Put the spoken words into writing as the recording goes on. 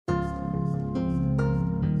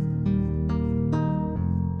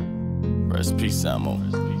Rest peace, Samo.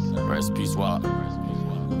 Rest peace, Walk.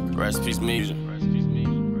 Rest peace, music.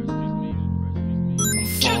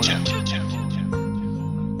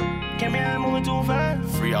 Can't be out moving too fast.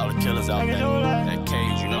 Free all the killers out there. That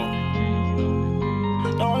cage, you know.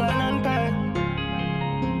 Don't let nothing pass.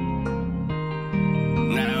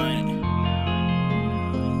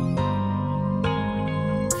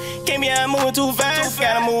 Can't be out moving too fast.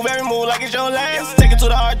 Gotta move every move like it's your last. Take it to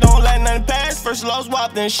the heart, don't let nothing pass. First lost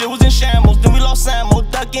WAP, then shit was in shambles. Then we lost Samo.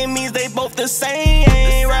 Ducking means they both the same.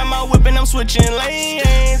 Ride my whip and I'm switching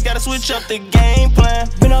lanes. Gotta switch up the game plan.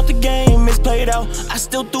 Been out the game, it's played out. I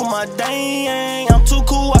still do my dang. I'm too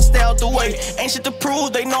cool, I stay out the way. Ain't shit to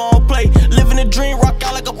prove, they know I'll play. Living a dream, rock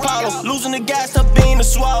out like Apollo. Losing the gas, tough being to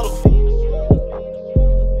swallow.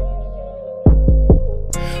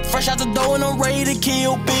 Fresh out the door and I'm ready to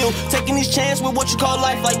kill Bill. Taking these chances with what you call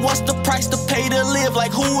life. Like what's the price to pay to live?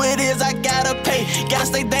 Like who it is I gotta pay. Gotta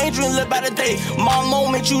stay dangerous and live by the day. My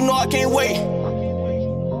moment, you know I can't wait.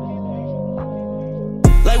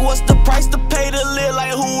 Like what's the price to pay to live?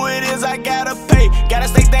 Like who it is I gotta pay. Gotta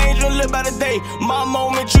stay dangerous and live by the day. My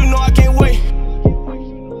moment, you know I can't wait.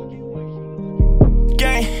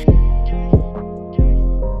 Gang.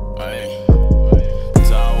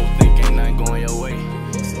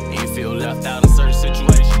 Left out in certain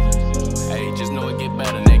situations. Hey, just know it get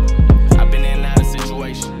better, nigga. I've been in and out of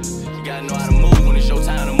situations. You gotta know how to move when it's your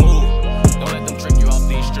time to move. Don't let them trick you off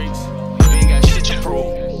these streets. You ain't got shit to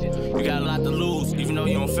prove. You got a lot to lose, even though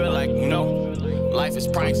you don't feel like, you know, life is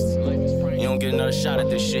priceless. You don't get another shot at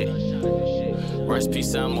this shit. Rest peace,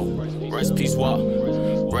 Samo. Rest peace, Walk.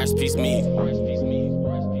 Rest peace, me.